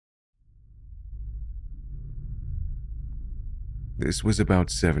This was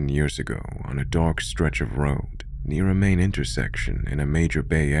about 7 years ago on a dark stretch of road near a main intersection in a major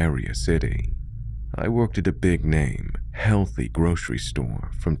Bay Area city. I worked at a big-name, healthy grocery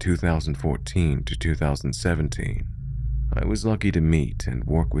store from 2014 to 2017. I was lucky to meet and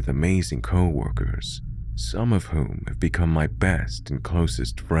work with amazing co-workers, some of whom have become my best and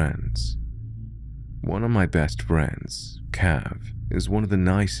closest friends. One of my best friends, Cav, is one of the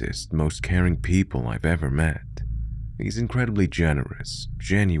nicest, most caring people I've ever met. He's incredibly generous,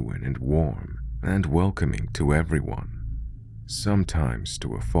 genuine, and warm, and welcoming to everyone, sometimes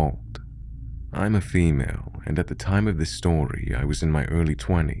to a fault. I'm a female, and at the time of this story, I was in my early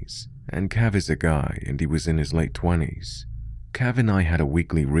 20s, and Cav is a guy, and he was in his late 20s. Cav and I had a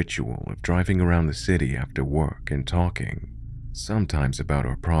weekly ritual of driving around the city after work and talking, sometimes about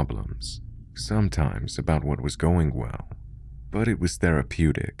our problems, sometimes about what was going well, but it was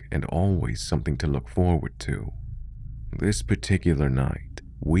therapeutic and always something to look forward to. This particular night,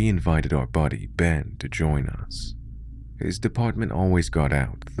 we invited our buddy Ben to join us. His department always got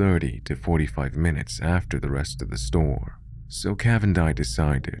out 30 to 45 minutes after the rest of the store, so Cav and I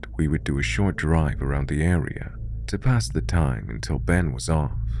decided we would do a short drive around the area to pass the time until Ben was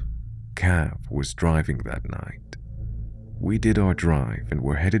off. Cav was driving that night. We did our drive and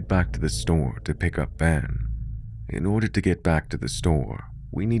were headed back to the store to pick up Ben. In order to get back to the store,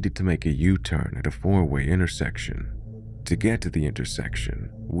 we needed to make a U-turn at a four-way intersection. To get to the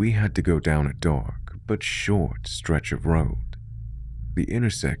intersection, we had to go down a dark but short stretch of road. The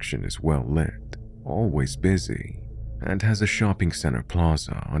intersection is well lit, always busy, and has a shopping center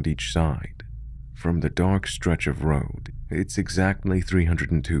plaza on each side. From the dark stretch of road, it's exactly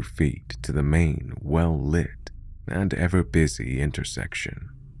 302 feet to the main, well-lit, and ever-busy intersection.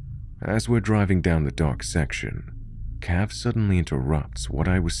 As we're driving down the dark section, Cav suddenly interrupts what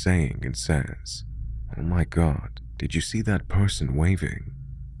I was saying and says, "Oh my God, did you see that person waving?"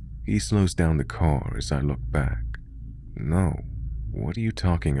 He slows down the car as I look back. "No, what are you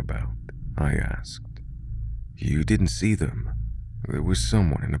talking about?" I asked. "You didn't see them? There was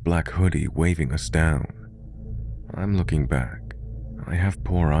someone in a black hoodie waving us down." I'm looking back. I have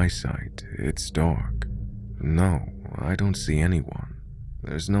poor eyesight. It's dark. "No, I don't see anyone.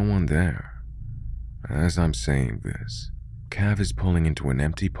 There's no one there." As I'm saying this, Cav is pulling into an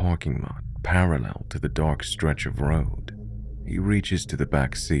empty parking lot parallel to the dark stretch of road. He reaches to the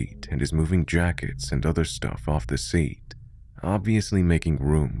back seat and is moving jackets and other stuff off the seat, obviously making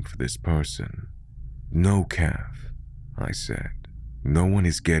room for this person. "No, Cav," I said. "No one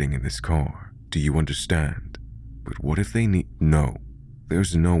is getting in this car. Do you understand? But what if they need—" "No,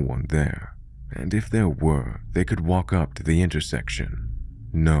 there's no one there. And if there were, they could walk up to the intersection."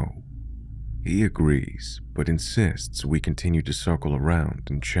 "No." He agrees, but insists we continue to circle around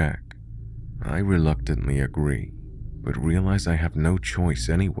and check. I reluctantly agree, but realize I have no choice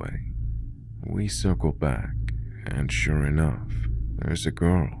anyway. We circle back, and sure enough, there's a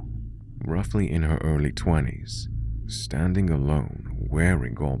girl, roughly in her early 20s, standing alone,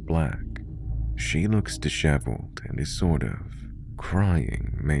 wearing all black. She looks disheveled and is sort of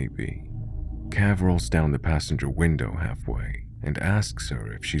crying, maybe. Cav rolls down the passenger window halfway and asks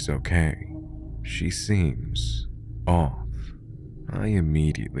her if she's okay. She seems off. I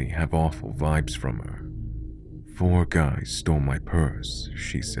immediately have awful vibes from her. "4 guys stole my purse,"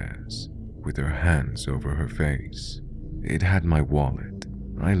 she says, with her hands over her face. "It had my wallet.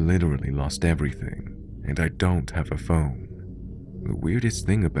 I literally lost everything, and I don't have a phone." The weirdest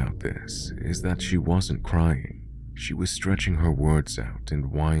thing about this is that she wasn't crying. She was stretching her words out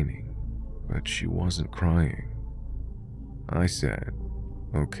and whining, but she wasn't crying. I said,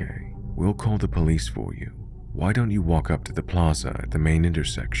 "Okay, we'll call the police for you. Why don't you walk up to the plaza at the main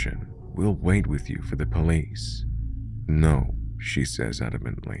intersection? We'll wait with you for the police." "No," she says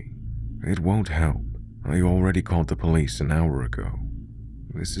adamantly. "It won't help. I already called the police an hour ago."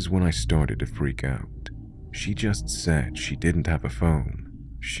 This is when I started to freak out. She just said she didn't have a phone.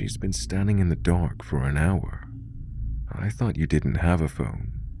 She's been standing in the dark for an hour. "I thought you didn't have a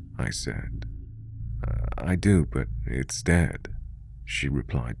phone," I said. I do, but it's dead," she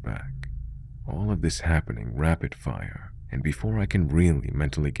replied back. All of this happening rapid fire, and before I can really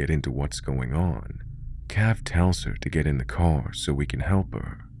mentally get into what's going on, Cav tells her to get in the car so we can help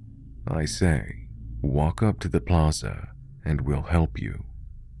her. I say, "Walk up to the plaza and we'll help you."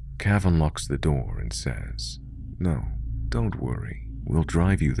 Cav unlocks the door and says, "No, don't worry, we'll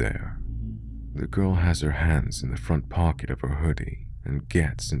drive you there." The girl has her hands in the front pocket of her hoodie and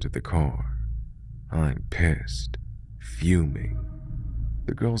gets into the car. I'm pissed, fuming.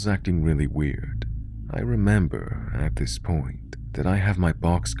 The girl's acting really weird. I remember, at this point, that I have my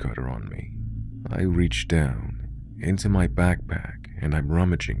box cutter on me. I reach down, into my backpack, and I'm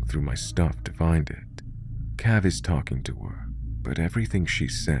rummaging through my stuff to find it. Cav is talking to her, but everything she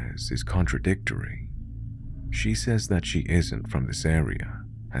says is contradictory. She says that she isn't from this area,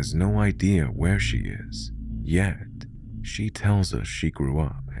 has no idea where she is, yet she tells us she grew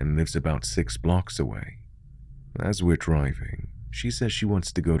up and lives about 6 blocks away. As we're driving, she says she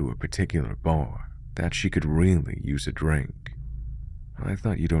wants to go to a particular bar, that she could really use a drink. I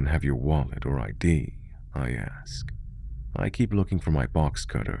thought you don't have your wallet or ID, I ask. I keep looking for my box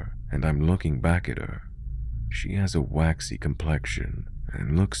cutter, and I'm looking back at her. She has a waxy complexion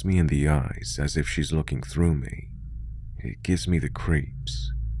and looks me in the eyes as if she's looking through me. It gives me the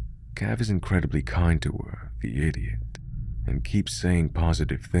creeps. Cav is incredibly kind to her, the idiot, and keeps saying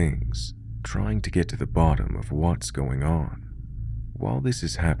positive things, trying to get to the bottom of what's going on. While this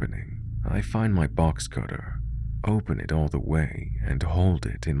is happening, I find my box cutter, open it all the way, and hold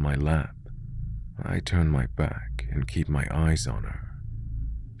it in my lap. I turn my back and keep my eyes on her.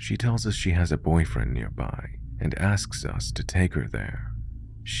 She tells us she has a boyfriend nearby and asks us to take her there.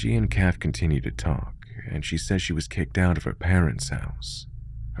 She and Cav continue to talk, and she says she was kicked out of her parents' house.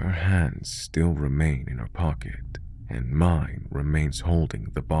 Her hands still remain in her pocket, and mine remains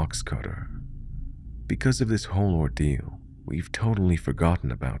holding the box cutter. Because of this whole ordeal, we've totally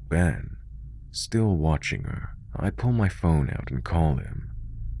forgotten about Ben. Still watching her, I pull my phone out and call him.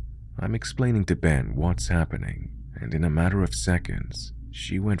 I'm explaining to Ben what's happening, and in a matter of seconds,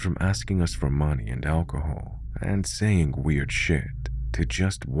 she went from asking us for money and alcohol and saying weird shit to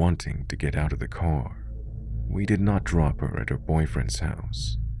just wanting to get out of the car. We did not drop her at her boyfriend's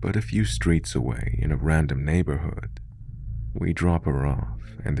house, but a few streets away in a random neighborhood. We drop her off,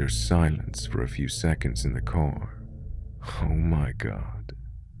 and there's silence for a few seconds in the car. Oh my God,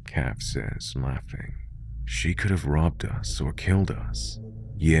 Cav says, laughing. She could have robbed us or killed us.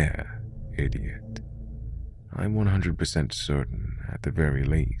 Yeah, idiot. I'm 100% certain, at the very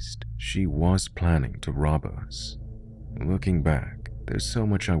least, she was planning to rob us. Looking back, there's so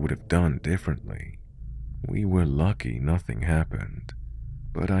much I would have done differently. We were lucky nothing happened,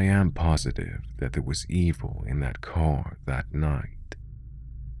 but I am positive that there was evil in that car that night.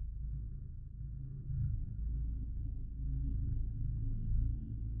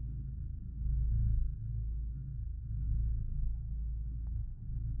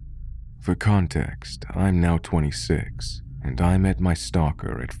 For context, I'm now 26, and I met my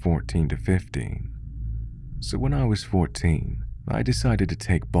stalker at 14 to 15. So when I was 14, I decided to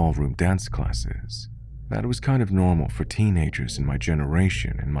take ballroom dance classes. That was kind of normal for teenagers in my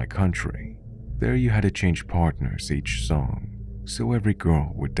generation in my country. There you had to change partners each song, so every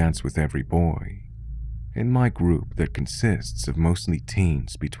girl would dance with every boy. In my group that consists of mostly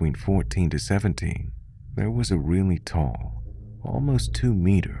teens between 14 to 17, there was a really tall, almost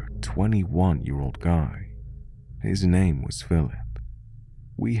 2-meter, 21-year-old guy. His name was Philip.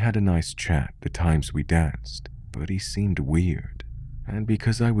 We had a nice chat the times we danced, but he seemed weird. And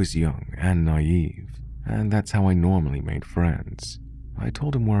because I was young and naive, and that's how I normally made friends, I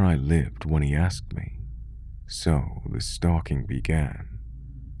told him where I lived when he asked me. So the stalking began.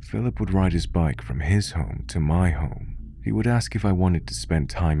 Philip would ride his bike from his home to my home. He would ask if I wanted to spend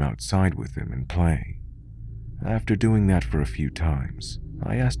time outside with him and play. After doing that for a few times,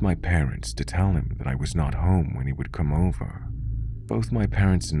 I asked my parents to tell him that I was not home when he would come over. Both my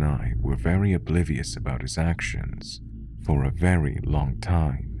parents and I were very oblivious about his actions for a very long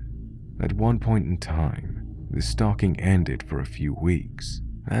time. At one point in time, the stalking ended for a few weeks,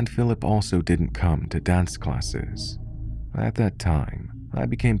 and Philip also didn't come to dance classes. At that time, I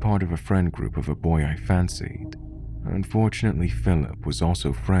became part of a friend group of a boy I fancied. Unfortunately, Philip was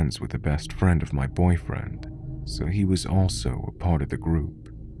also friends with the best friend of my boyfriend, so he was also a part of the group.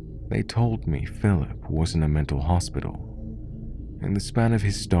 They told me Philip was in a mental hospital. In the span of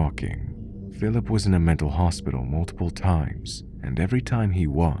his stalking, Philip was in a mental hospital multiple times, and every time he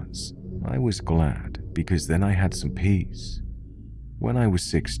was, I was glad because then I had some peace. When I was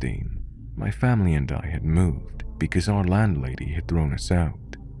 16, my family and I had moved because our landlady had thrown us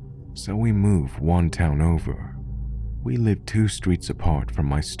out, so we moved one town over. We lived 2 streets apart from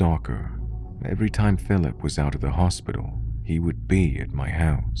my stalker. Every time Philip was out of the hospital, he would be at my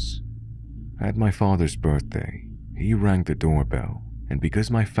house. At my father's birthday, he rang the doorbell, and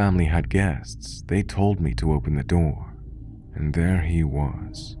because my family had guests, they told me to open the door. And there he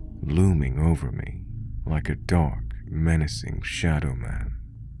was, looming over me, like a dark, menacing shadow man.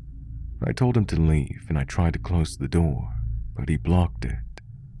 I told him to leave, and I tried to close the door, but he blocked it,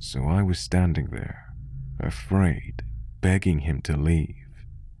 so I was standing there, afraid, begging him to leave.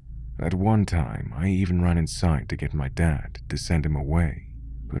 At one time, I even ran inside to get my dad to send him away,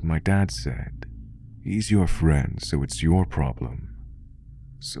 but my dad said, He's your friend, so it's your problem."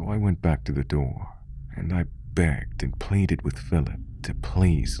 So I went back to the door, and I begged and pleaded with Philip to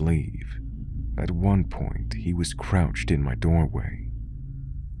please leave. At one point, he was crouched in my doorway.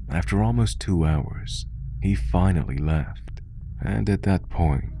 After almost 2 hours, he finally left, and at that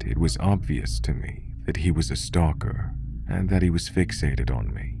point, it was obvious to me that he was a stalker and that he was fixated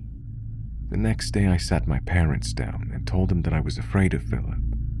on me. The next day, I sat my parents down and told them that I was afraid of Philip.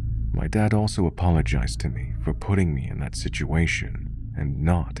 My dad also apologized to me for putting me in that situation and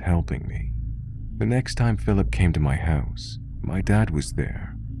not helping me. The next time Philip came to my house, my dad was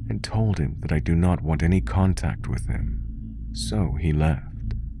there and told him that I do not want any contact with him. So he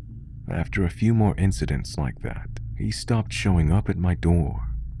left. After a few more incidents like that, he stopped showing up at my door,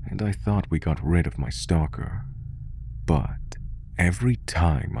 and I thought we got rid of my stalker. But every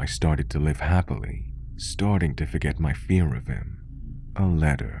time I started to live happily, starting to forget my fear of him, a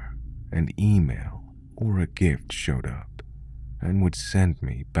letter, an email, or a gift showed up and would send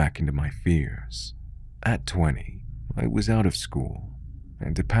me back into my fears. At 20, I was out of school,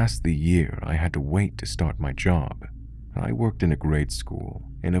 and to pass the year, I had to wait to start my job. I worked in a grade school,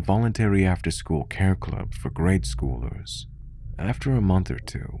 in a voluntary after-school care club for grade schoolers. After a month or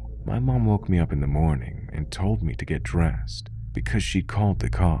two, my mom woke me up in the morning and told me to get dressed because she'd called the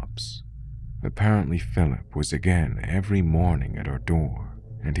cops. Apparently, Philip was again every morning at our door,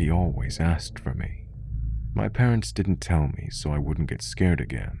 and he always asked for me. My parents didn't tell me so I wouldn't get scared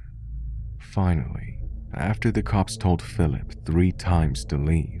again. Finally, after the cops told Philip 3 times to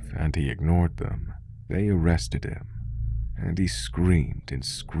leave and he ignored them, they arrested him, and he screamed and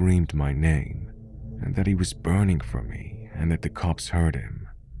screamed my name, and that he was burning for me and that the cops heard him.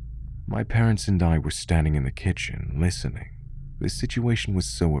 My parents and I were standing in the kitchen listening. The situation was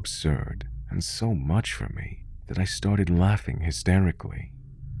so absurd and so much for me that I started laughing hysterically.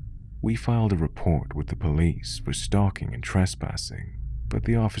 We filed a report with the police for stalking and trespassing, but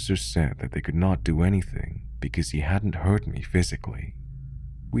the officers said that they could not do anything because he hadn't hurt me physically.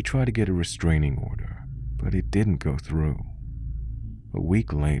 We tried to get a restraining order, but it didn't go through. A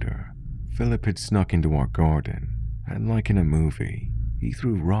week later, Philip had snuck into our garden, and like in a movie, he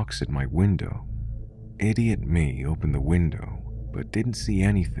threw rocks at my window. Idiot me opened the window, but didn't see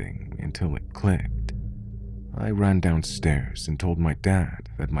anything until it clicked. I ran downstairs and told my dad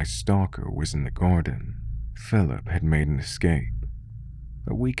that my stalker was in the garden. Philip had made an escape.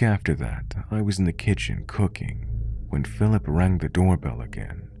 A week after that, I was in the kitchen cooking when Philip rang the doorbell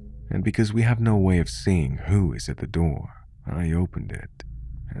again, and because we have no way of seeing who is at the door, I opened it,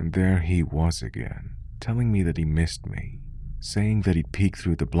 and there he was again, telling me that he missed me, saying that he'd peeked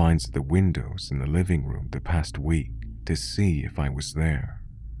through the blinds of the windows in the living room the past week to see if I was there.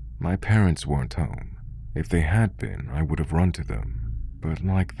 My parents weren't home. If they had been, I would have run to them, but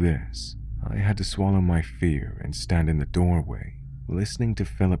like this, I had to swallow my fear and stand in the doorway, listening to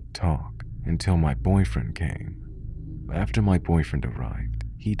Philip talk until my boyfriend came. After my boyfriend arrived,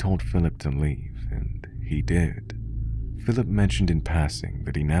 he told Philip to leave, and he did. Philip mentioned in passing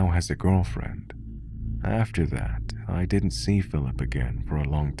that he now has a girlfriend. After that, I didn't see Philip again for a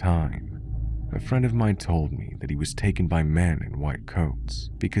long time. A friend of mine told me that he was taken by men in white coats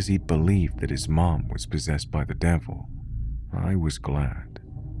because he believed that his mom was possessed by the devil. I was glad.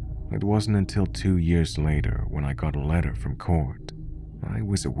 It wasn't until 2 years later when I got a letter from court. I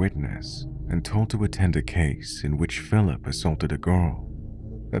was a witness and told to attend a case in which Philip assaulted a girl.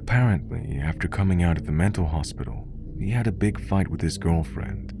 Apparently, after coming out of the mental hospital, he had a big fight with his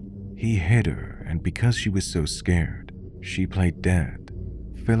girlfriend. He hit her, and because she was so scared, she played dead.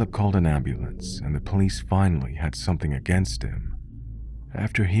 Philip called an ambulance, and the police finally had something against him.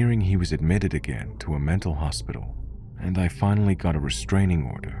 After hearing he was admitted again to a mental hospital, and I finally got a restraining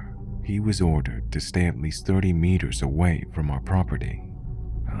order, he was ordered to stay at least 30 meters away from our property.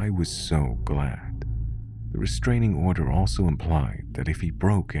 I was so glad. The restraining order also implied that if he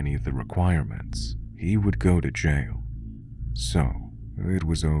broke any of the requirements, he would go to jail. So, it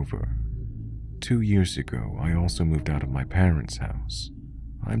was over. 2 years ago, I also moved out of my parents' house.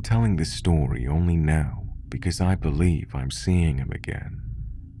 I'm telling this story only now because I believe I'm seeing him again.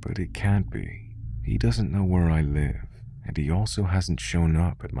 But it can't be. He doesn't know where I live, and he also hasn't shown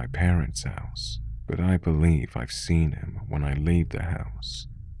up at my parents' house. But I believe I've seen him when I leave the house.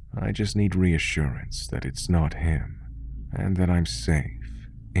 I just need reassurance that it's not him, and that I'm safe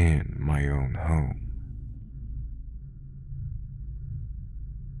in my own home.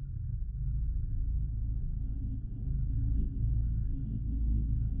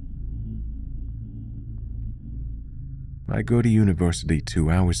 I go to university 2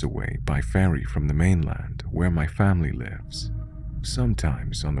 hours away by ferry from the mainland where my family lives.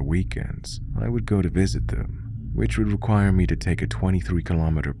 Sometimes on the weekends, I would go to visit them, which would require me to take a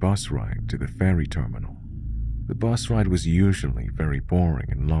 23-kilometer bus ride to the ferry terminal. The bus ride was usually very boring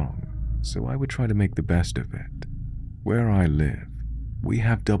and long, so I would try to make the best of it. Where I live, we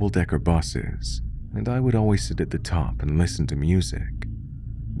have double-decker buses, and I would always sit at the top and listen to music.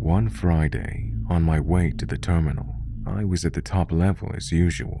 One Friday, on my way to the terminal, I was at the top level as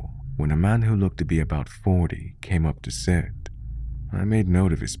usual when a man who looked to be about 40 came up to sit. I made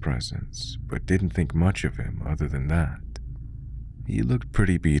note of his presence, but didn't think much of him other than that. He looked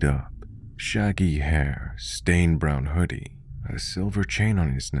pretty beat up, shaggy hair, stained brown hoodie, a silver chain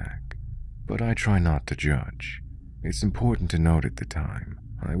on his neck, but I try not to judge. It's important to note at the time,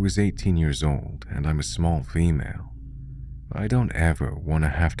 I was 18 years old and I'm a small female. I don't ever want to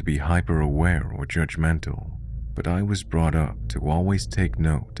have to be hyper-aware or judgmental, but I was brought up to always take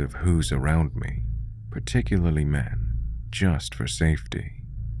note of who's around me, particularly men, just for safety.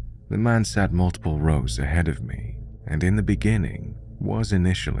 The man sat multiple rows ahead of me, and in the beginning, was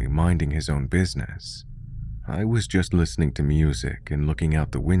initially minding his own business. I was just listening to music and looking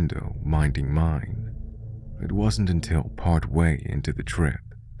out the window, minding mine. It wasn't until part way into the trip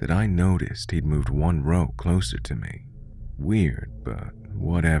that I noticed he'd moved one row closer to me. Weird, but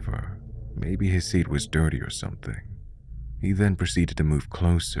whatever. Maybe his seat was dirty or something. He then proceeded to move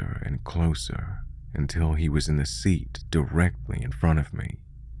closer and closer until he was in the seat directly in front of me.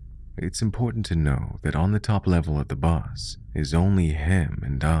 It's important to know that on the top level of the bus is only him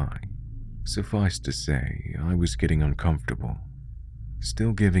and I. Suffice to say, I was getting uncomfortable.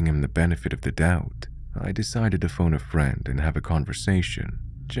 Still giving him the benefit of the doubt, I decided to phone a friend and have a conversation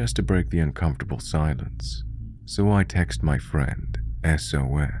just to break the uncomfortable silence. So I text my friend,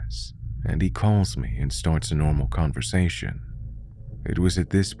 SOS, and he calls me and starts a normal conversation. It was at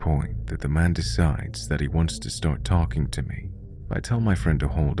this point that the man decides that he wants to start talking to me. I tell my friend to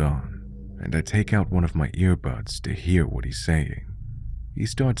hold on, and I take out one of my earbuds to hear what he's saying. He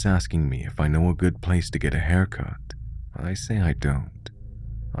starts asking me if I know a good place to get a haircut. I say I don't.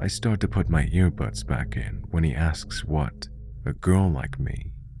 I start to put my earbuds back in when he asks what a girl like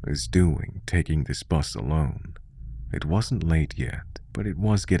me is doing taking this bus alone. It wasn't late yet, but it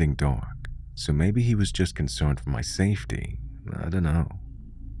was getting dark, so maybe he was just concerned for my safety. I don't know.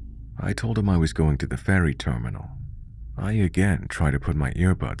 I told him I was going to the ferry terminal. I again try to put my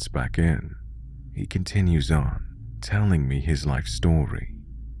earbuds back in. He continues on, telling me his life story,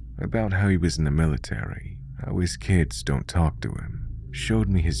 about how he was in the military, how his kids don't talk to him, showed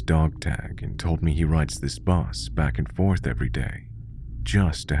me his dog tag and told me he rides this bus back and forth every day,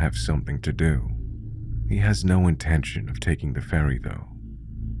 just to have something to do. He has no intention of taking the ferry though.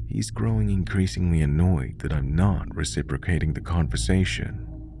 He's growing increasingly annoyed that I'm not reciprocating the conversation.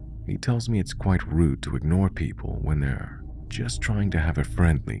 He tells me it's quite rude to ignore people when they're just trying to have a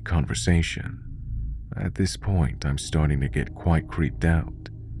friendly conversation. At this point, I'm starting to get quite creeped out.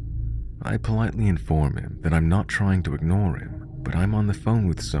 I politely inform him that I'm not trying to ignore him, but I'm on the phone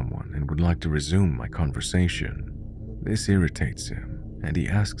with someone and would like to resume my conversation. This irritates him, and he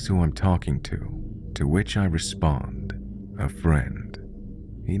asks who I'm talking to which I respond, a friend.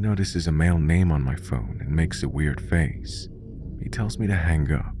 He notices a male name on my phone and makes a weird face. He tells me to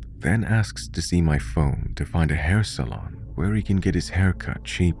hang up, then asks to see my phone to find a hair salon where he can get his hair cut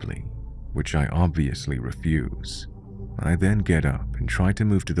cheaply, which I obviously refuse. I then get up and try to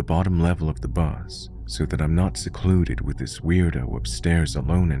move to the bottom level of the bus so that I'm not secluded with this weirdo upstairs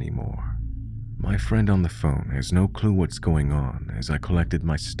alone anymore. My friend on the phone has no clue what's going on as I collected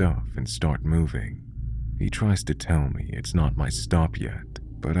my stuff and start moving. He tries to tell me it's not my stop yet,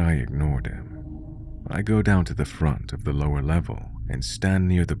 but I ignored him. I go down to the front of the lower level and stand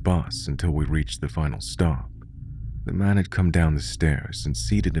near the bus until we reach the final stop. The man had come down the stairs and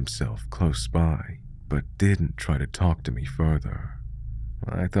seated himself close by, but didn't try to talk to me further.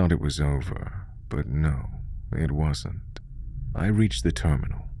 I thought it was over, but no, it wasn't. I reach the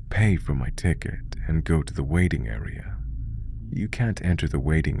terminal, pay for my ticket, and go to the waiting area. You can't enter the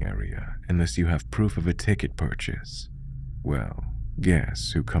waiting area unless you have proof of a ticket purchase. Well,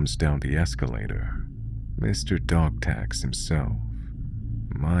 guess who comes down the escalator? Mr. Dog Tags himself.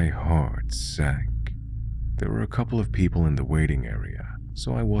 My heart sank. There were a couple of people in the waiting area,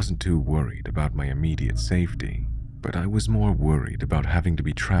 so I wasn't too worried about my immediate safety, but I was more worried about having to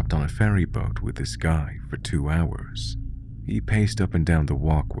be trapped on a ferry boat with this guy for 2 hours. He paced up and down the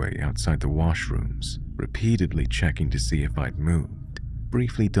walkway outside the washrooms, repeatedly checking to see if I'd moved,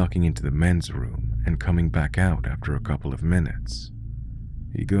 briefly ducking into the men's room and coming back out after a couple of minutes.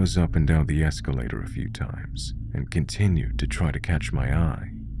 He goes up and down the escalator a few times and continued to try to catch my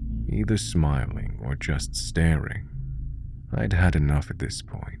eye, either smiling or just staring. I'd had enough at this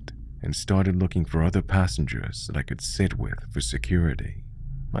point and started looking for other passengers that I could sit with for security.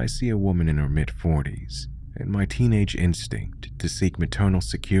 I see a woman in her mid-40s, and my teenage instinct to seek maternal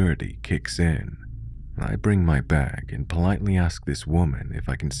security kicks in. I bring my bag and politely ask this woman if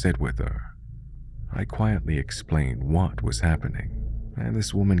I can sit with her. I quietly explain what was happening, and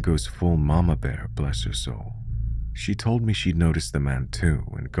this woman goes full mama bear, bless her soul. She told me she'd noticed the man too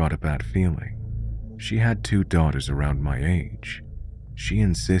and got a bad feeling. She had 2 daughters around my age. She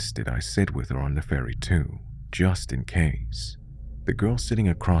insisted I sit with her on the ferry too, just in case. The girl sitting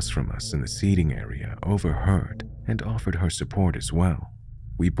across from us in the seating area overheard and offered her support as well.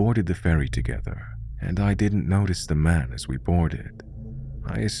 We boarded the ferry together, and I didn't notice the man as we boarded.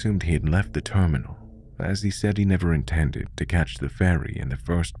 I assumed he had left the terminal, as he said he never intended to catch the ferry in the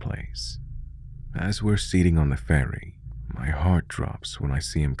first place. As we're seating on the ferry, my heart drops when I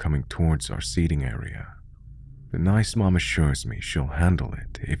see him coming towards our seating area. The nice mom assures me she'll handle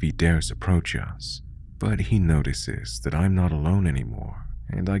it if he dares approach us, but he notices that I'm not alone anymore,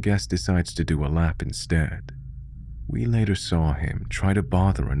 and I guess decides to do a lap instead. We later saw him try to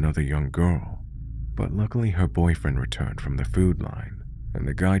bother another young girl, but luckily her boyfriend returned from the food line, and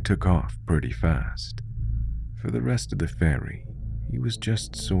the guy took off pretty fast. For the rest of the ferry, he was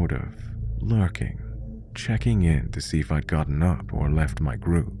just sort of lurking, checking in to see if I'd gotten up or left my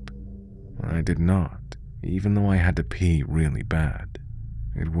group. I did not, even though I had to pee really bad.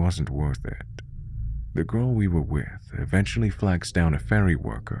 It wasn't worth it. The girl we were with eventually flags down a ferry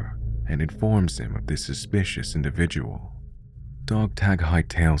worker and informs him of this suspicious individual. Dog tag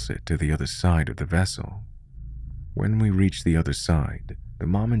hightails it to the other side of the vessel. When we reached the other side, the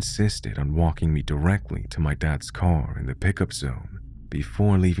mom insisted on walking me directly to my dad's car in the pickup zone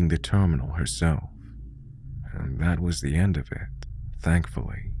before leaving the terminal herself. And that was the end of it,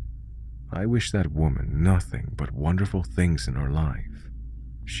 thankfully. I wish that woman nothing but wonderful things in her life.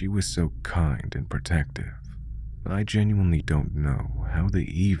 She was so kind and protective. I genuinely don't know how the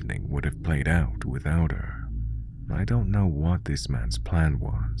evening would have played out without her. I don't know what this man's plan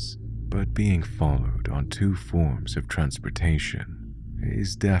was, but being followed on 2 forms of transportation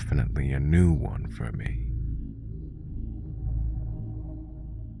is definitely a new one for me.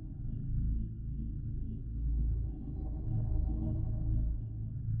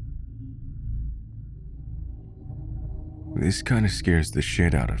 This kind of scares the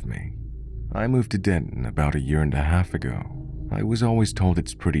shit out of me. I moved to Denton about 1.5 years ago. I was always told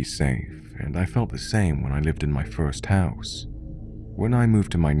it's pretty safe, and I felt the same when I lived in my first house. When I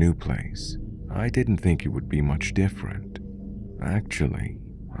moved to my new place, I didn't think it would be much different. Actually,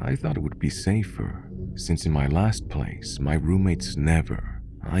 I thought it would be safer, since in my last place, my roommates never,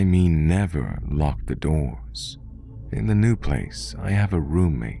 I mean never, locked the doors. In the new place, I have a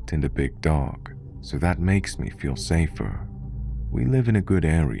roommate and a big dog, so that makes me feel safer. We live in a good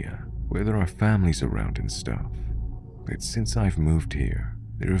area, where there are families around and stuff. But since I've moved here,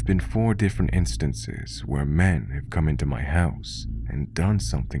 there have been 4 different instances where men have come into my house and done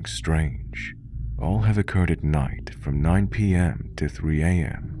something strange. All have occurred at night from 9 p.m. to 3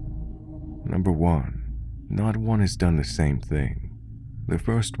 a.m. Number 1, not one has done the same thing. The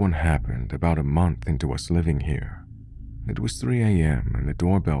first one happened about a month into us living here. It was 3 a.m. and the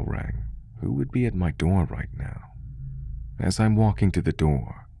doorbell rang. Who would be at my door right now? As I'm walking to the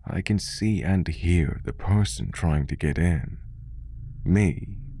door, I can see and hear the person trying to get in.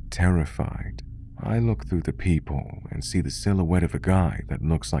 Me, terrified, I look through the peephole and see the silhouette of a guy that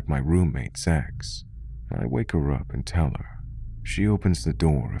looks like my roommate's ex. I wake her up and tell her. She opens the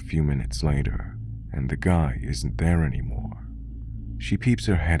door a few minutes later, and the guy isn't there anymore. She peeps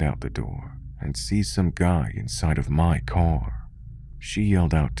her head out the door and sees some guy inside of my car. She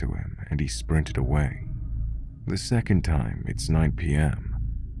yelled out to him, and he sprinted away. The second time, it's 9 p.m.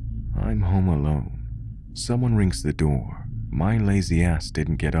 I'm home alone. Someone rings the door. My lazy ass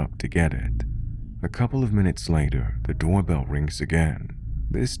didn't get up to get it. A couple of minutes later, the doorbell rings again.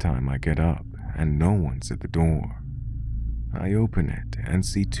 This time I get up, and no one's at the door. I open it and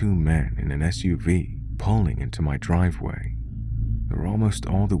see 2 men in an SUV pulling into my driveway. They're almost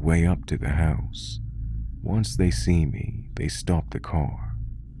all the way up to the house. Once they see me, they stop the car,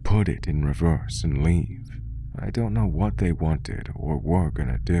 put it in reverse, and leave. I don't know what they wanted or were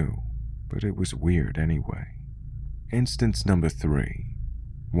gonna do, but it was weird anyway. Instance number 3.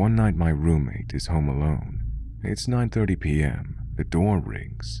 One night my roommate is home alone. It's 9:30 p.m. The door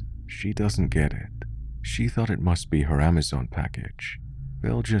rings. She doesn't get it. She thought it must be her Amazon package.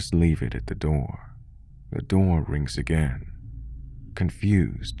 They'll just leave it at the door. The door rings again.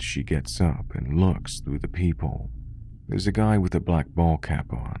 Confused, she gets up and looks through the peephole. There's a guy with a black ball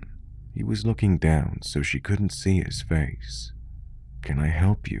cap on. He was looking down so she couldn't see his face. "Can I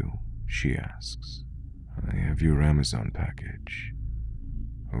help you?" she asks. "I have your Amazon package."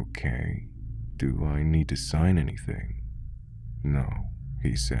 "Okay. Do I need to sign anything?" "No,"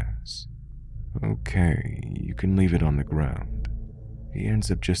 he says. "Okay, you can leave it on the ground." He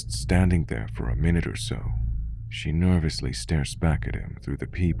ends up just standing there for a minute or so. She nervously stares back at him through the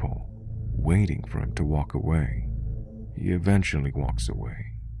peephole, waiting for him to walk away. He eventually walks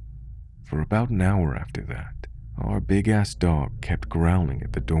away. For about an hour after that, our big-ass dog kept growling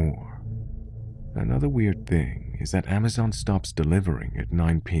at the door. Another weird thing is that Amazon stops delivering at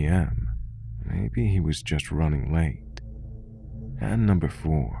 9 p.m. Maybe he was just running late. And number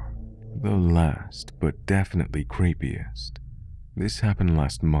 4, the last but definitely creepiest. This happened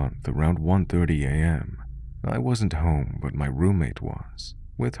last month around 1:30 a.m. I wasn't home, but my roommate was,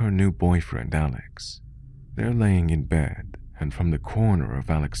 with her new boyfriend Alex. They're laying in bed, and from the corner of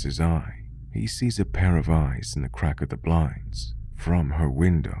Alex's eye, he sees a pair of eyes in the crack of the blinds from her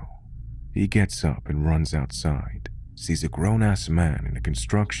window. He gets up and runs outside, sees a grown-ass man in a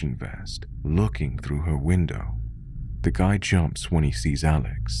construction vest looking through her window. The guy jumps when he sees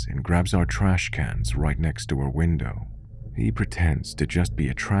Alex and grabs our trash cans right next to her window. He pretends to just be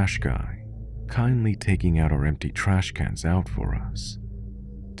a trash guy, kindly taking out our empty trash cans out for us.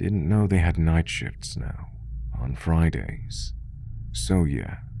 Didn't know they had night shifts now, on Fridays. So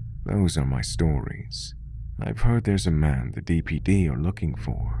yeah, those are my stories. I've heard there's a man the DPD are looking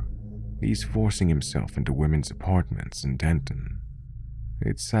for. He's forcing himself into women's apartments in Denton.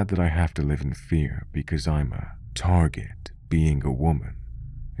 It's sad that I have to live in fear because I'm a target, being a woman.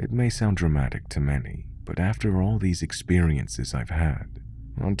 It may sound dramatic to many, but after all these experiences I've had,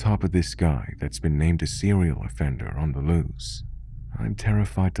 on top of this guy that's been named a serial offender on the loose, I'm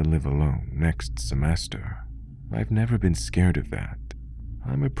terrified to live alone next semester. I've never been scared of that.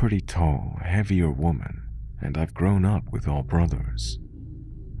 I'm a pretty tall, heavier woman, and I've grown up with all brothers.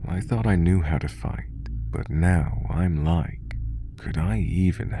 I thought I knew how to fight, but now I'm like, could I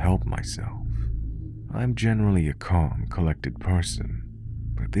even help myself? I'm generally a calm, collected person,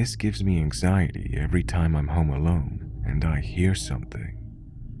 but this gives me anxiety every time I'm home alone and I hear something.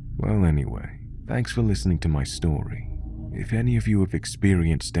 Well, anyway, thanks for listening to my story. If any of you have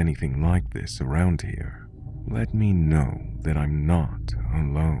experienced anything like this around here, let me know that I'm not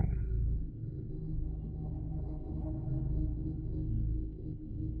alone.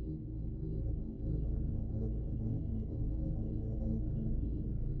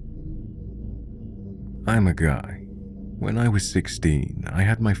 I'm a guy. When I was 16, I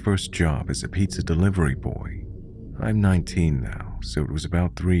had my first job as a pizza delivery boy. I'm 19 now, so it was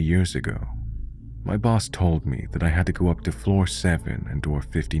about 3 years ago. My boss told me that I had to go up to floor 7 and door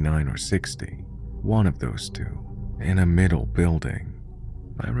 59 or 60, one of those two, in a middle building.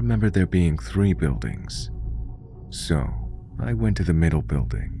 I remember there being 3 buildings. So, I went to the middle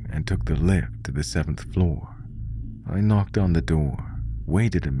building and took the lift to the 7th floor. I knocked on the door,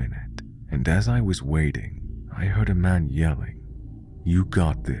 waited a minute, and as I was waiting, I heard a man yelling, "You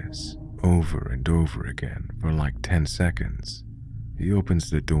got this," over and over again for like 10 seconds. He opens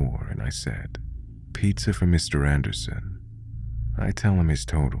the door and I said, "Pizza for Mr. Anderson." I tell him his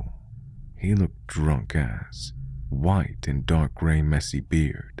total. He looked drunk as, white and dark gray messy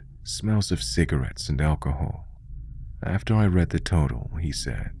beard, smells of cigarettes and alcohol. After I read the total, he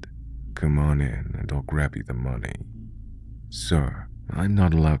said, "Come on in and I'll grab you the money." "Sir, I'm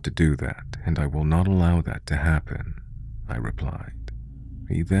not allowed to do that, and I will not allow that to happen," I replied.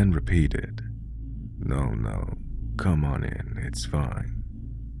 He then repeated, No, come on in, it's fine."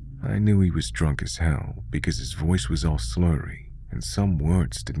 I knew he was drunk as hell because his voice was all slurry and some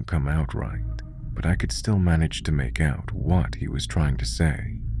words didn't come out right, but I could still manage to make out what he was trying to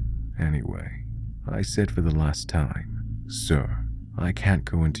say. Anyway, I said for the last time, "Sir, I can't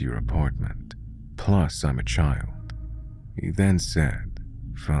go into your apartment. Plus, I'm a child." He then said,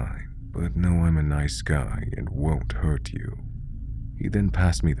 "Fine, but know I'm a nice guy and won't hurt you." He then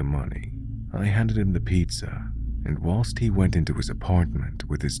passed me the money. I handed him the pizza, and whilst he went into his apartment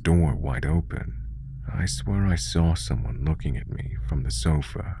with his door wide open, I swear I saw someone looking at me from the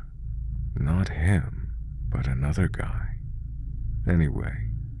sofa. Not him, but another guy.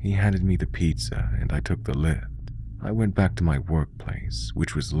 Anyway, he handed me the pizza and I took the lift. I went back to my workplace,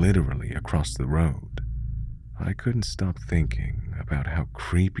 which was literally across the road. I couldn't stop thinking about how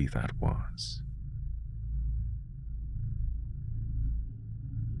creepy that was.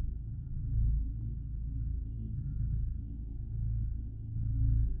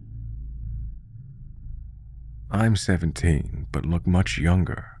 I'm 17, but look much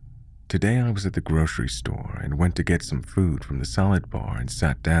younger. Today I was at the grocery store and went to get some food from the salad bar and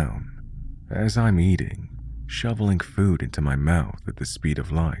sat down. As I'm eating, shoveling food into my mouth at the speed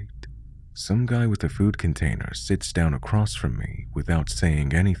of light, some guy with a food container sits down across from me without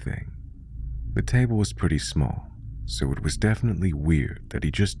saying anything. The table was pretty small, so it was definitely weird that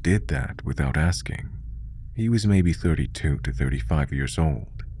he just did that without asking. He was maybe 32 to 35 years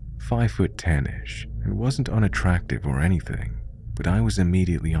old, 5'10"-ish, and wasn't unattractive or anything, but I was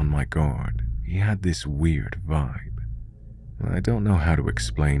immediately on my guard. He had this weird vibe. I don't know how to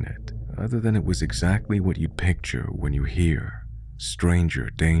explain it, other than it was exactly what you'd picture when you hear stranger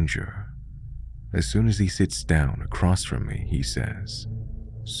danger. As soon as he sits down across from me, he says,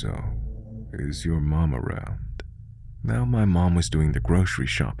 "So, is your mom around?" Now, my mom was doing the grocery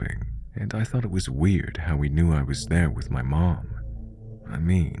shopping, and I thought it was weird how he knew I was there with my mom. I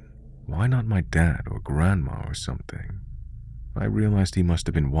mean, why not my dad or grandma or something? I realized he must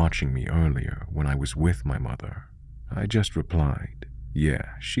have been watching me earlier when I was with my mother. I just replied,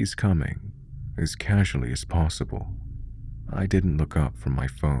 "Yeah, she's coming," as casually as possible. I didn't look up from my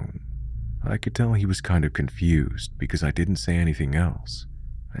phone. I could tell he was kind of confused because I didn't say anything else,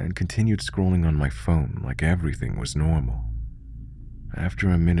 and continued scrolling on my phone like everything was normal. After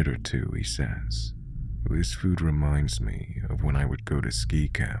a minute or two, he says, "This food reminds me of when I would go to ski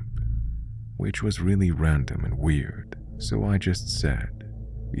camp," which was really random and weird, so I just said,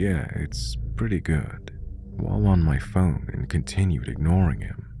 "Yeah, it's pretty good," while on my phone, and continued ignoring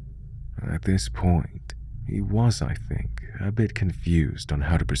him. At this point, he was, I think, a bit confused on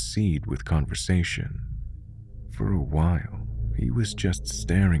how to proceed with conversation. For a while, he was just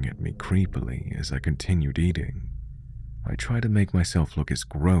staring at me creepily as I continued eating. I tried to make myself look as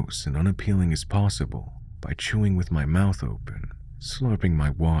gross and unappealing as possible by chewing with my mouth open, slurping my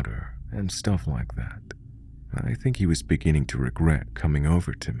water, and stuff like that. I think he was beginning to regret coming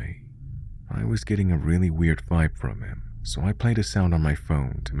over to me. I was getting a really weird vibe from him, so I played a sound on my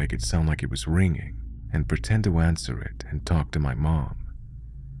phone to make it sound like it was ringing and pretend to answer it and talk to my mom.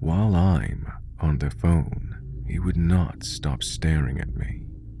 While I'm on the phone, he would not stop staring at me.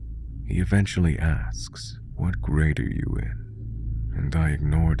 He eventually asks, "What grade are you in?" And I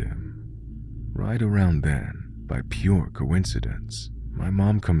ignored him. Right around then, by pure coincidence, my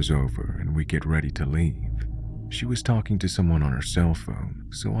mom comes over and we get ready to leave. She was talking to someone on her cell phone,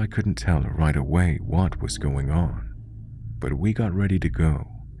 so I couldn't tell her right away what was going on. But we got ready to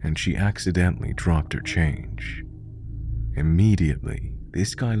go, and she accidentally dropped her change. Immediately,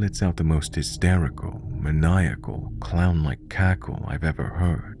 this guy lets out the most hysterical, maniacal, clown-like cackle I've ever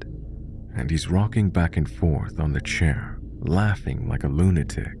heard, and he's rocking back and forth on the chair, laughing like a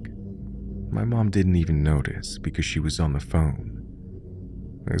lunatic. My mom didn't even notice because she was on the phone.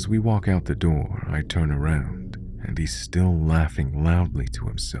 As we walk out the door, I turn around, and he's still laughing loudly to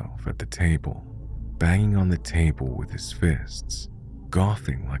himself at the table, banging on the table with his fists,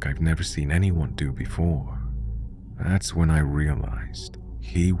 coughing like I've never seen anyone do before. That's when I realized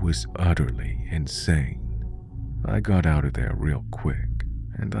he was utterly insane. I got out of there real quick,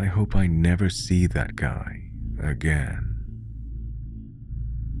 and I hope I never see that guy again.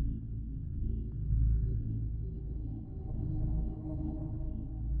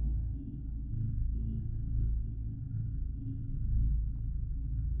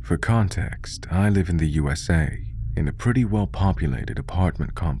 For context, I live in the USA, in a pretty well-populated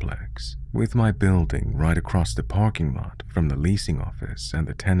apartment complex, with my building right across the parking lot from the leasing office and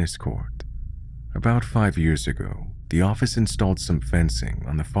the tennis court. About 5 years ago, the office installed some fencing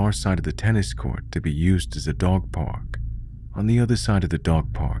on the far side of the tennis court to be used as a dog park. On the other side of the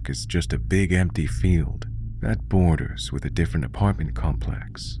dog park is just a big empty field that borders with a different apartment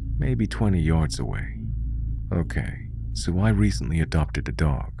complex, maybe 20 yards away. Okay, so I recently adopted a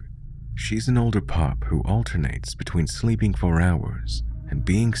dog. She's an older pup who alternates between sleeping for hours and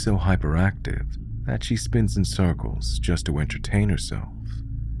being so hyperactive that she spins in circles just to entertain herself.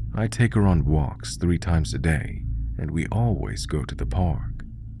 I take her on walks 3 times a day, and we always go to the park.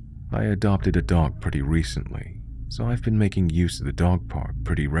 I adopted a dog pretty recently, so I've been making use of the dog park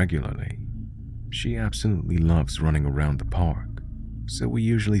pretty regularly. She absolutely loves running around the park, so we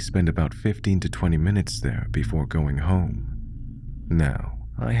usually spend about 15 to 20 minutes there before going home. Now,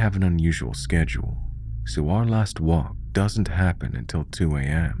 I have an unusual schedule, so our last walk doesn't happen until 2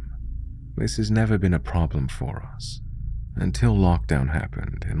 a.m. This has never been a problem for us, until lockdown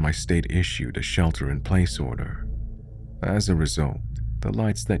happened and my state issued a shelter-in-place order. As a result, the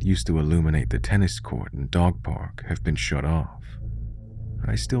lights that used to illuminate the tennis court and dog park have been shut off.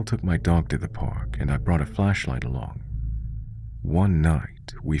 I still took my dog to the park and I brought a flashlight along. One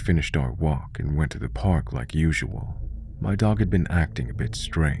night, we finished our walk and went to the park like usual. My dog had been acting a bit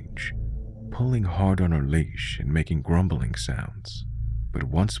strange, pulling hard on her leash and making grumbling sounds. but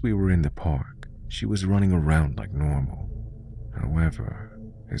once we were in the park, she was running around like normal. However,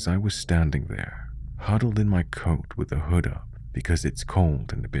 as I was standing there, huddled in my coat with the hood up because it's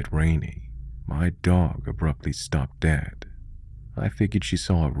cold and a bit rainy, my dog abruptly stopped dead. I figured she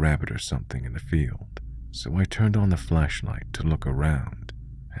saw a rabbit or something in the field, so I turned on the flashlight to look around,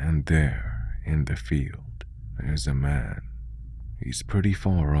 and there, in the field, there's a man. He's pretty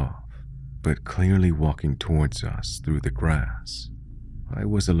far off, but clearly walking towards us through the grass. I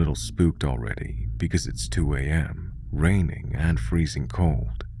was a little spooked already because it's 2 a.m., raining and freezing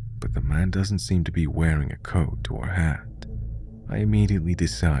cold, but the man doesn't seem to be wearing a coat or hat. I immediately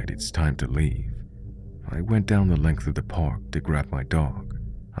decide it's time to leave. I went down the length of the park to grab my dog.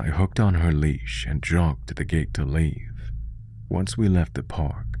 I hooked on her leash and jogged to the gate to leave. Once we left the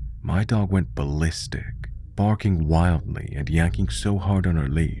park, my dog went ballistic, barking wildly and yanking so hard on her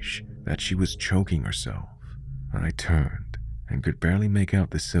leash that she was choking herself. I turned and could barely make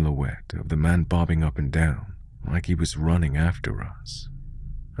out the silhouette of the man bobbing up and down like he was running after us.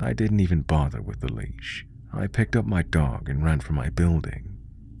 I didn't even bother with the leash. I picked up my dog and ran for my building,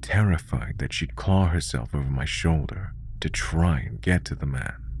 terrified that she'd claw herself over my shoulder to try and get to the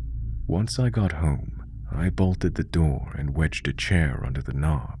man. Once I got home, I bolted the door and wedged a chair under the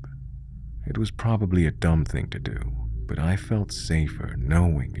knob. It was probably a dumb thing to do, but I felt safer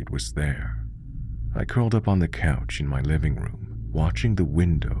knowing it was there. I curled up on the couch in my living room, watching the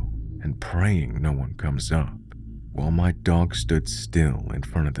window and praying no one comes up, while my dog stood still in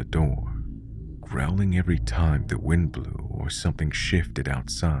front of the door, growling every time the wind blew or something shifted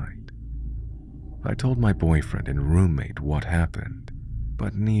outside. I told my boyfriend and roommate what happened,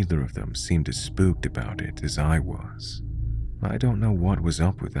 but neither of them seemed as spooked about it as I was. I don't know what was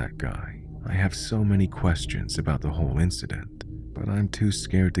up with that guy. I have so many questions about the whole incident, but I'm too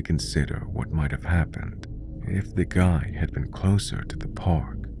scared to consider what might have happened if the guy had been closer to the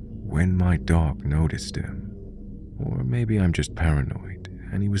park when my dog noticed him. Or maybe I'm just paranoid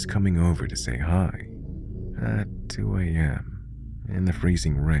and he was coming over to say hi at 2 a.m. in the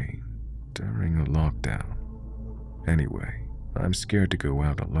freezing rain during a lockdown. Anyway, I'm scared to go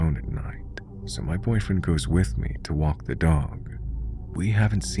out alone at night, so my boyfriend goes with me to walk the dog. We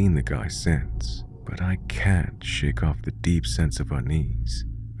haven't seen the guy since, but I can't shake off the deep sense of unease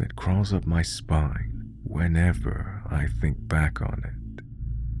that crawls up my spine whenever I think back on it.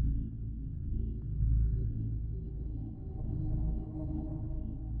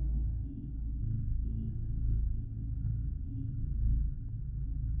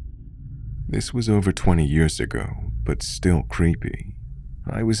 This was over 20 years ago, but still creepy.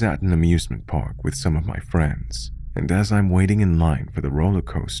 I was at an amusement park with some of my friends, and as I'm waiting in line for the roller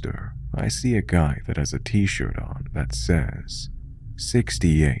coaster, I see a guy that has a t-shirt on that says,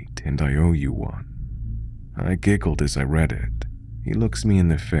 68 and I owe you one. I giggled as I read it. He looks me in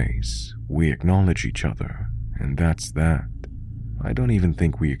the face, we acknowledge each other, and that's that. I don't even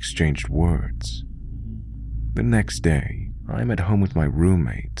think we exchanged words. The next day, I'm at home with my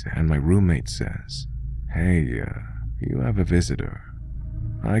roommate, and my roommate says, "Hey, you have a visitor."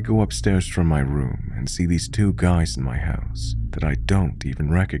 I go upstairs from my room and see these 2 guys in my house that I don't even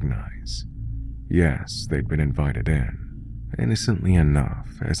recognize. Yes, they'd been invited in. Innocently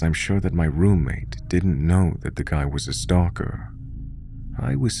enough, as I'm sure that my roommate didn't know that the guy was a stalker.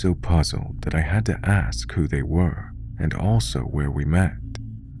 I was so puzzled that I had to ask who they were and also where we met.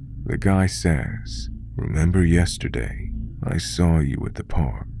 The guy says, "Remember yesterday? I saw you at the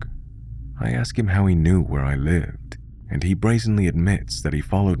park." I ask him how he knew where I lived, and he brazenly admits that he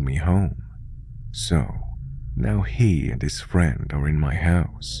followed me home. So, now he and his friend are in my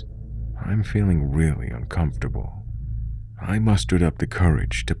house. I'm feeling really uncomfortable. I mustered up the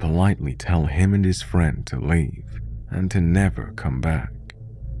courage to politely tell him and his friend to leave and to never come back.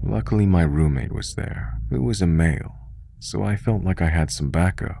 Luckily, my roommate was there, who was a male, so I felt like I had some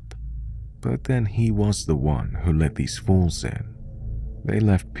backup. But then he was the one who let these fools in. They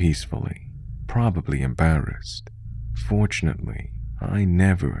left peacefully, probably embarrassed. Fortunately, I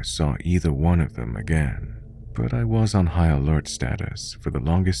never saw either one of them again, but I was on high alert status for the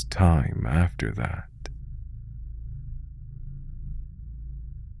longest time after that.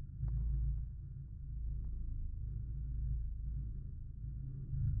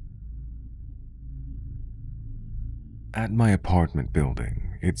 At my apartment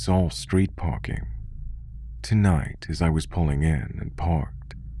building, it's all street parking. Tonight, as I was pulling in and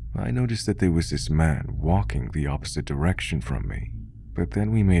parked, I noticed that there was this man walking the opposite direction from me, but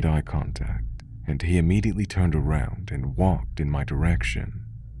then we made eye contact, and he immediately turned around and walked in my direction.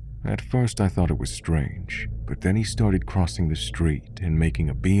 At first I thought it was strange, but then he started crossing the street and making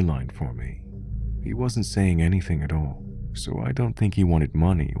a beeline for me. He wasn't saying anything at all, so I don't think he wanted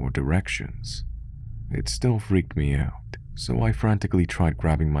money or directions. It still freaked me out, so I frantically tried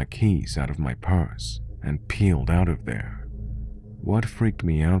grabbing my keys out of my purse and peeled out of there. What freaked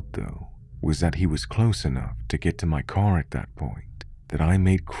me out, though, was that he was close enough to get to my car at that point that I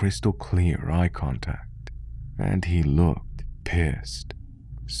made crystal clear eye contact, and he looked pissed.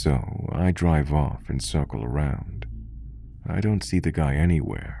 So I drive off and circle around. I don't see the guy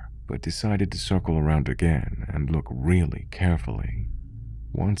anywhere, but decided to circle around again and look really carefully.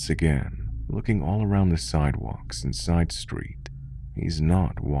 Once again, looking all around the sidewalks and side street, he's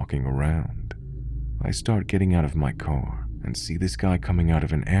not walking around. I start getting out of my car and see this guy coming out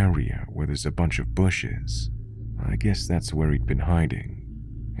of an area where there's a bunch of bushes. I guess that's where he'd been hiding,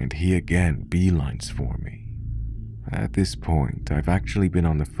 and he again beelines for me. At this point, I've actually been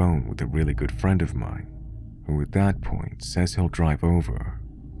on the phone with a really good friend of mine, who at that point says he'll drive over.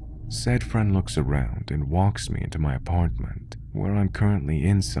 Said friend looks around and walks me into my apartment, where I'm currently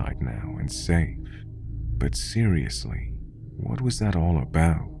inside now and safe. But seriously, what was that all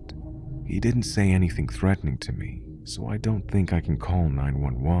about? He didn't say anything threatening to me, so I don't think I can call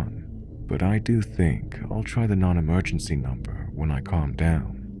 911. But I do think I'll try the non-emergency number when I calm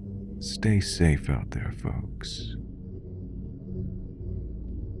down. Stay safe out there, folks.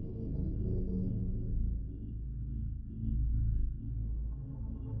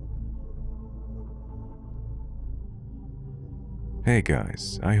 Hey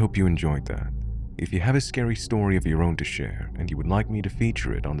guys, I hope you enjoyed that. If you have a scary story of your own to share and you would like me to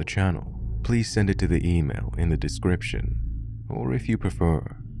feature it on the channel, please send it to the email in the description. Or if you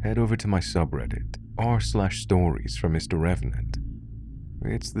prefer, head over to my subreddit, r/StoriesforMrRevenant.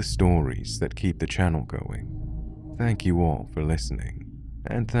 It's the stories that keep the channel going. Thank you all for listening,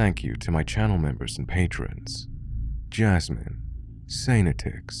 and thank you to my channel members and patrons: Jasmine,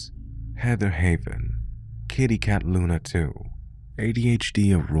 Sanatix, Heather Haven, Kitty Cat Luna 2,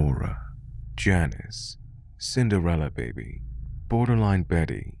 ADHD Aurora, Janice, Cinderella Baby, Borderline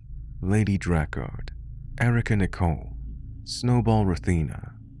Betty, Lady Drackard, Erica Nicole, Snowball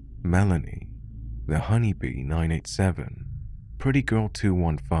Rathina, Melanie, The Honeybee 987, Pretty Girl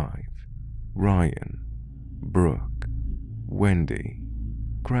 215, Ryan, Brooke, Wendy,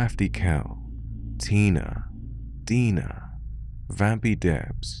 Crafty Kel, Tina, Dina, Vampy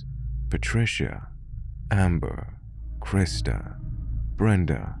Debs, Patricia, Amber, Krista,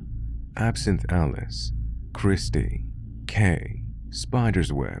 Brenda, Absinthe Alice, Christy, Kay,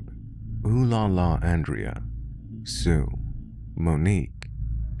 Spider's Web, Ooh La La Andrea, Sue, Monique,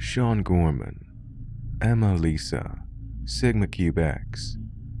 Sean Gorman, Emma Lisa, Sigma Cube X,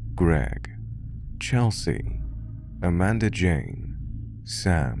 Greg, Chelsea, Amanda Jane,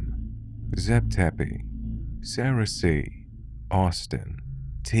 Sam, Zeb Tepe, Sarah C, Austin,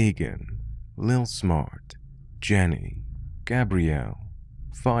 Tegan, Lil Smart, Jenny, Gabrielle,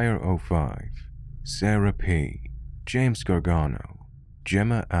 Fire05, Sarah P, James Gargano,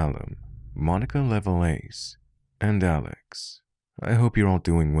 Gemma Allen, Monica Level Ace, and Alex. I hope you're all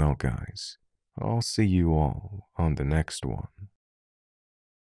doing well, guys. I'll see you all on the next one.